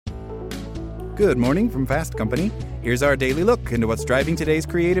Good morning from Fast Company. Here's our daily look into what's driving today's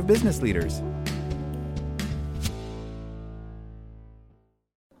creative business leaders.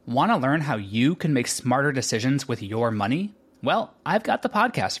 Want to learn how you can make smarter decisions with your money? Well, I've got the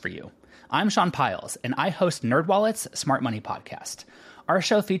podcast for you. I'm Sean Piles, and I host NerdWallet's Smart Money Podcast. Our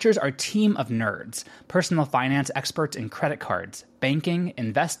show features our team of nerds, personal finance experts in credit cards, banking,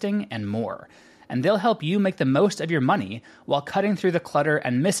 investing, and more. And they'll help you make the most of your money while cutting through the clutter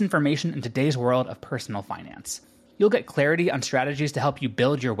and misinformation in today's world of personal finance. You'll get clarity on strategies to help you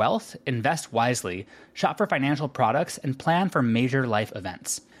build your wealth, invest wisely, shop for financial products, and plan for major life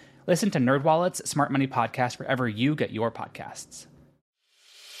events. Listen to NerdWallet's Smart Money Podcast wherever you get your podcasts.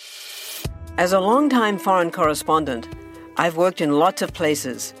 As a longtime foreign correspondent, I've worked in lots of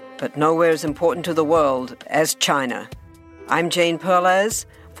places, but nowhere as important to the world as China. I'm Jane Perlez,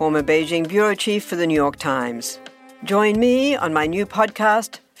 former Beijing bureau chief for the New York Times. Join me on my new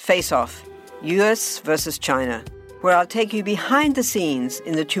podcast, Face Off, U.S. versus China, where I'll take you behind the scenes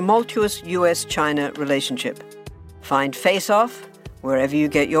in the tumultuous U.S.-China relationship. Find Face Off wherever you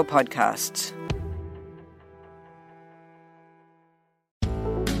get your podcasts.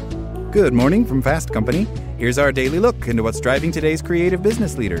 Good morning from Fast Company. Here's our daily look into what's driving today's creative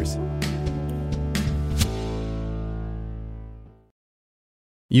business leaders.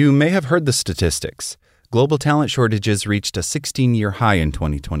 You may have heard the statistics. Global talent shortages reached a 16-year high in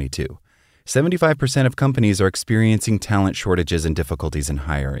 2022. 75% of companies are experiencing talent shortages and difficulties in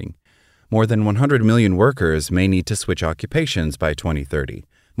hiring. More than 100 million workers may need to switch occupations by 2030.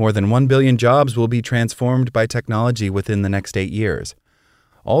 More than 1 billion jobs will be transformed by technology within the next 8 years.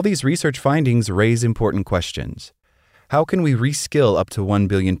 All these research findings raise important questions. How can we reskill up to 1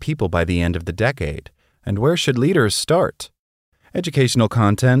 billion people by the end of the decade? And where should leaders start? Educational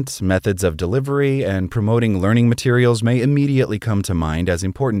content, methods of delivery, and promoting learning materials may immediately come to mind as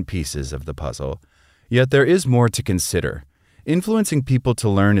important pieces of the puzzle. Yet there is more to consider. Influencing people to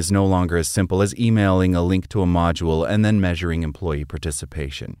learn is no longer as simple as emailing a link to a module and then measuring employee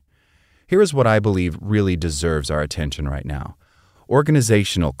participation. Here is what I believe really deserves our attention right now.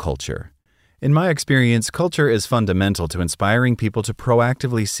 Organizational culture. In my experience, culture is fundamental to inspiring people to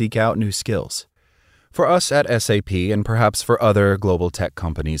proactively seek out new skills. For us at SAP, and perhaps for other global tech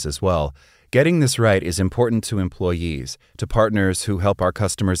companies as well, getting this right is important to employees, to partners who help our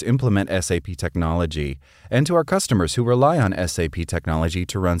customers implement SAP technology, and to our customers who rely on SAP technology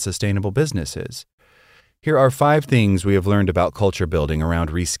to run sustainable businesses. Here are 5 things we have learned about culture building around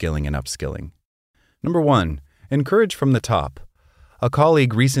reskilling and upskilling. Number 1, encourage from the top. A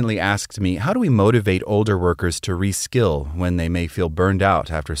colleague recently asked me, how do we motivate older workers to reskill when they may feel burned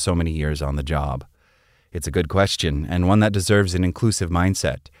out after so many years on the job? It's a good question, and one that deserves an inclusive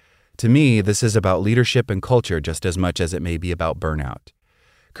mindset. To me, this is about leadership and culture just as much as it may be about burnout.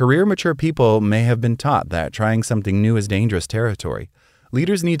 Career-mature people may have been taught that trying something new is dangerous territory.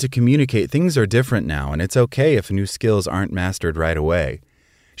 Leaders need to communicate things are different now, and it's okay if new skills aren't mastered right away.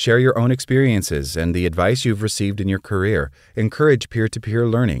 Share your own experiences and the advice you've received in your career. Encourage peer-to-peer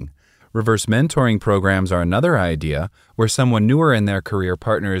learning. Reverse mentoring programs are another idea where someone newer in their career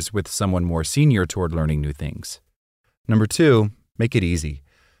partners with someone more senior toward learning new things. Number 2, make it easy.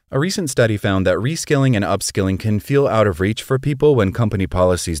 A recent study found that reskilling and upskilling can feel out of reach for people when company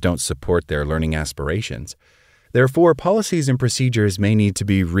policies don't support their learning aspirations. Therefore, policies and procedures may need to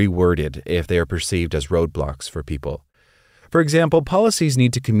be reworded if they are perceived as roadblocks for people. For example, policies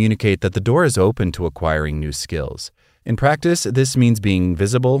need to communicate that the door is open to acquiring new skills. In practice, this means being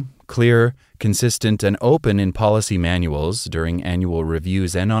visible, clear, consistent, and open in policy manuals during annual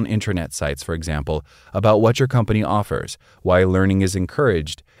reviews and on intranet sites, for example, about what your company offers, why learning is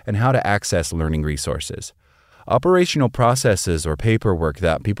encouraged, and how to access learning resources. Operational processes or paperwork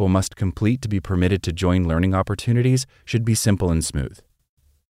that people must complete to be permitted to join learning opportunities should be simple and smooth.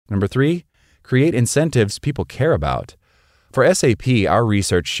 Number 3, create incentives people care about. For SAP, our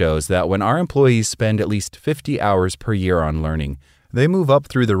research shows that when our employees spend at least 50 hours per year on learning, they move up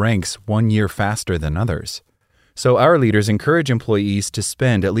through the ranks 1 year faster than others. So our leaders encourage employees to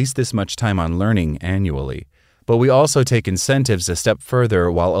spend at least this much time on learning annually. But we also take incentives a step further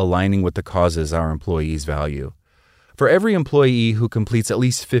while aligning with the causes our employees value. For every employee who completes at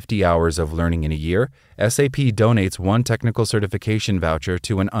least 50 hours of learning in a year, SAP donates 1 technical certification voucher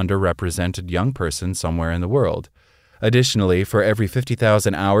to an underrepresented young person somewhere in the world. Additionally, for every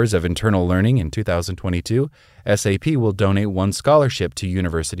 50,000 hours of internal learning in 2022, SAP will donate 1 scholarship to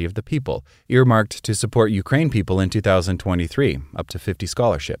University of the People, earmarked to support Ukraine people in 2023, up to 50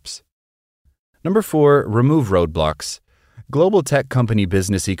 scholarships. Number 4, remove roadblocks. Global tech company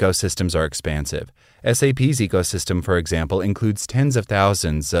business ecosystems are expansive. SAP's ecosystem, for example, includes tens of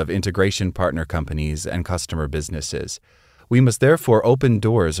thousands of integration partner companies and customer businesses. We must therefore open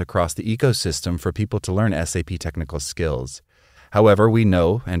doors across the ecosystem for people to learn SAP technical skills. However, we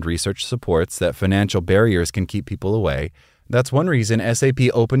know, and research supports, that financial barriers can keep people away. That's one reason SAP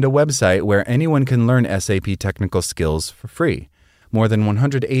opened a website where anyone can learn SAP technical skills for free. More than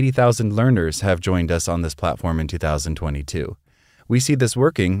 180,000 learners have joined us on this platform in 2022. We see this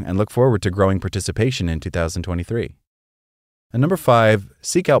working and look forward to growing participation in 2023. And number 5,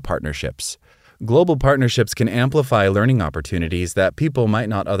 seek out partnerships. Global partnerships can amplify learning opportunities that people might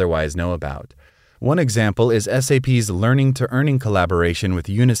not otherwise know about. One example is SAP's Learning to Earning collaboration with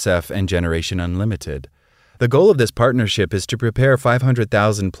UNICEF and Generation Unlimited. The goal of this partnership is to prepare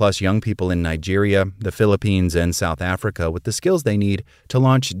 500,000 plus young people in Nigeria, the Philippines, and South Africa with the skills they need to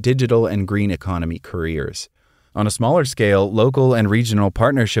launch digital and green economy careers. On a smaller scale, local and regional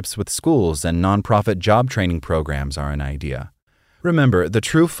partnerships with schools and nonprofit job training programs are an idea. Remember, the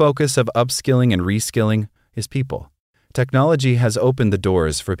true focus of upskilling and reskilling is people. Technology has opened the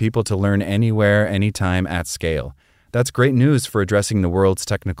doors for people to learn anywhere, anytime, at scale. That's great news for addressing the world's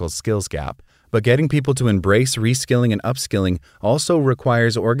technical skills gap. But getting people to embrace reskilling and upskilling also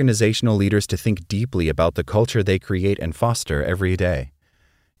requires organizational leaders to think deeply about the culture they create and foster every day.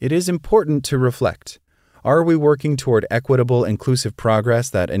 It is important to reflect. Are we working toward equitable, inclusive progress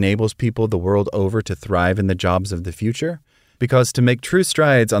that enables people the world over to thrive in the jobs of the future? Because to make true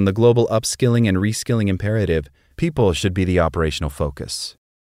strides on the global upskilling and reskilling imperative, people should be the operational focus.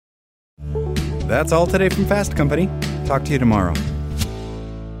 That's all today from Fast Company. Talk to you tomorrow.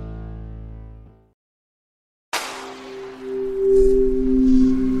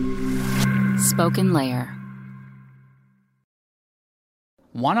 SpokenLayer.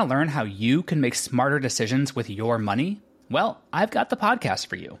 Want to learn how you can make smarter decisions with your money? Well, I've got the podcast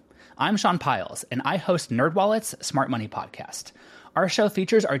for you. I'm Sean Piles, and I host NerdWallet's Smart Money Podcast. Our show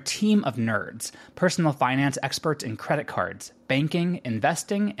features our team of nerds, personal finance experts in credit cards, banking,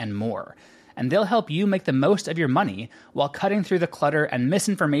 investing, and more. And they'll help you make the most of your money while cutting through the clutter and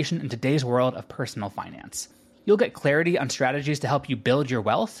misinformation in today's world of personal finance. You'll get clarity on strategies to help you build your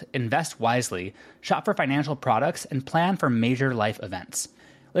wealth, invest wisely, shop for financial products, and plan for major life events.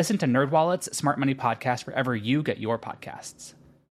 Listen to NerdWallet's Smart Money Podcast wherever you get your podcasts.